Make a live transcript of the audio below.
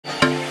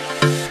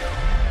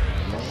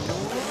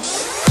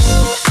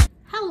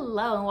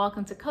Hello and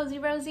welcome to Cozy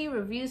Rosy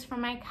Reviews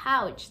from My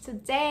Couch.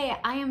 Today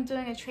I am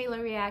doing a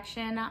trailer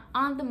reaction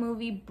on the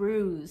movie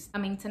Bruised,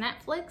 coming to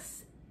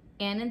Netflix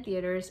and in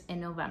theaters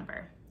in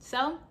November.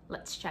 So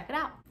let's check it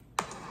out.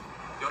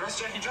 Yo, that's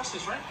Jackie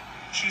Justice, right?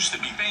 She used to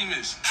be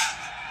famous.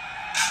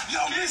 Yo,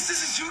 miss,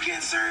 this is you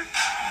getting served?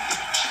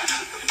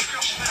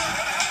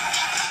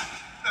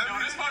 Yo,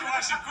 this might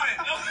why she quit.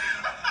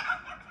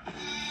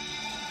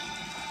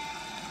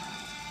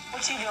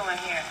 What you doing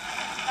here?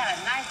 Got a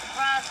nice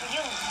surprise for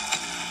you.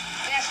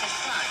 That's your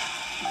son.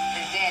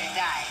 His daddy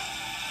died.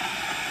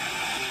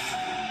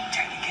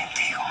 Jackie can't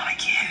take on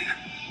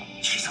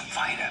again. She's a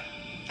fighter.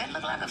 That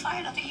look like a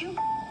fighter to you?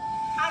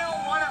 I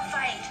don't want to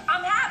fight.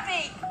 I'm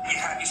happy. You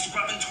happy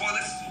scrubbing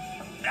toilets?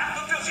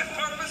 That fulfills your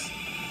purpose?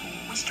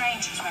 We're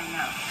strangers right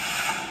now.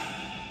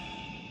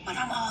 But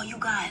I'm all you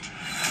got.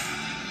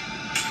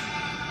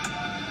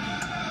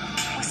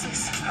 What's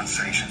this?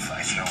 Unsanctioned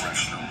fights, no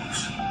refs, no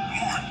moves. Come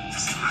on,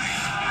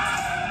 slide.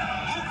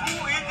 Look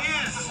who it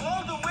is!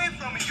 All the way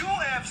from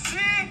UFC,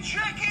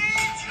 Jackie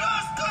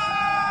Justice!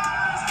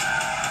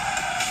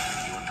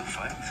 You want to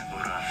fight?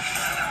 Or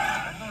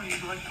I know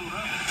you'd like to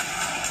run.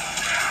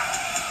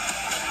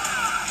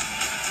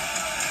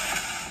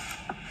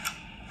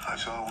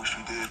 That's all I wish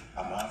we did.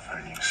 I'm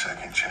offering you a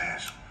second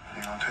chance.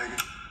 You gonna take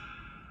it?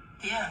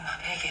 Yeah, I'm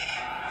gonna take it.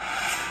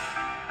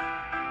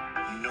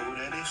 You know who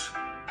that is?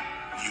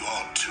 You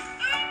ought to.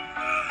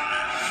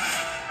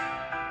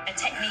 The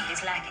technique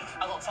is lacking.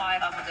 I got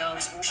 5 other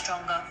girls, all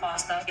stronger,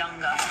 faster,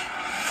 younger.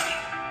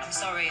 I'm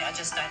sorry, I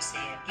just don't see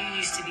it. You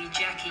used to be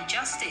Jackie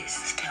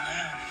Justice. Still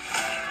am.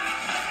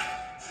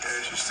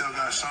 Yes, you still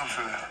got some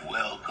for that.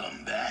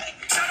 Welcome back.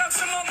 Shout out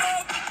to my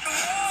mom.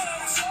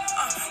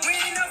 We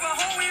ain't never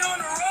home, we on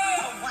the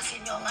road. What's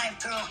in your life,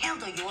 girl?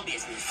 Handle your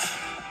business.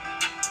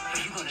 Or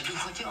you gonna do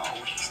what you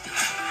always do.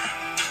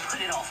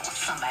 Put it off on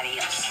somebody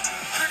else.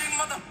 Pretty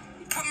mother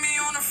put me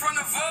on the front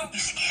of vote. You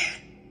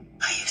scared?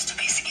 I used to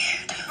be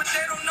scared. But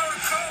they don't know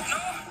the code, no?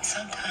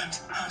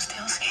 Sometimes I'm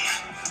still scared.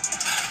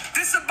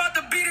 This about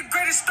to be the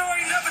greatest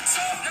story never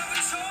told,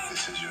 never told.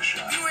 This is your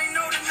shot. You ain't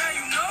know that now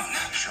you know.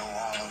 Show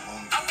all of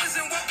them I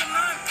wasn't walking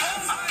line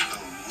pose.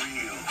 the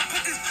real I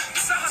put this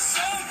inside her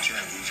soul.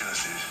 Jackie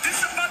Justice.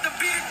 This about to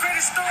be the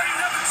greatest story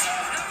never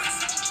told, never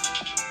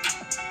told.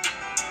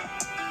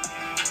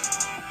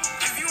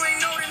 If you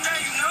ain't know that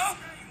now you know.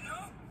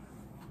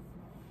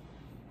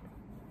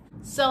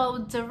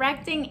 So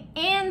directing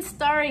and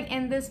starring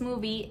in this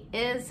movie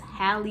is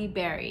Halle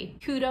Berry.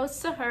 Kudos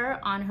to her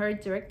on her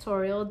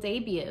directorial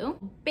debut.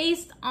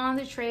 Based on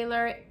the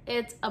trailer,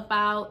 it's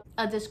about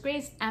a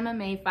disgraced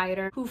MMA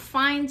fighter who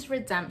finds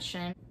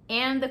redemption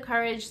and the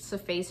courage to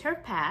face her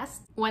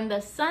past when the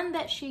son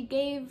that she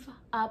gave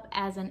up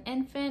as an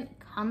infant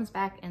comes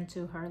back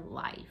into her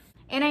life.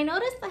 And I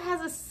noticed that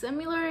has a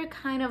similar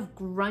kind of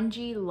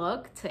grungy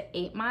look to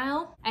 8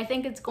 Mile. I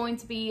think it's going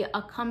to be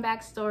a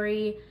comeback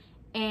story,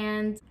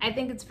 and I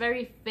think it's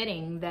very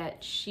fitting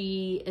that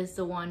she is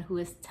the one who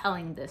is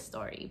telling this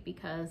story,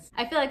 because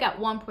I feel like at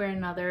one point or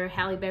another,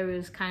 Halle Berry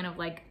was kind of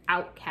like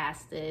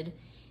outcasted,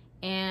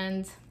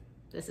 and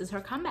this is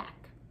her comeback.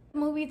 The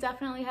movie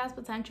definitely has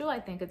potential. I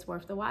think it's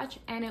worth the watch,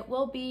 and it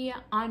will be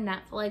on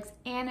Netflix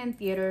and in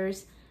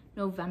theaters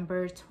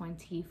November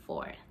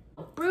 24th.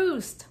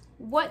 Bruised,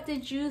 what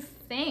did you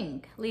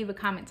think? Leave a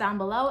comment down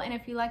below, and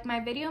if you like my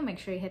video, make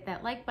sure you hit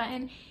that like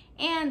button,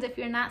 and if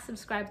you're not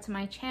subscribed to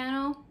my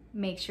channel,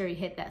 make sure you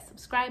hit that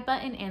subscribe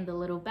button and the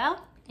little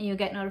bell, and you'll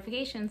get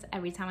notifications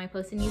every time I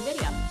post a new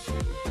video.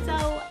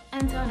 So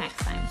until next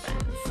time,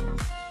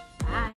 friends.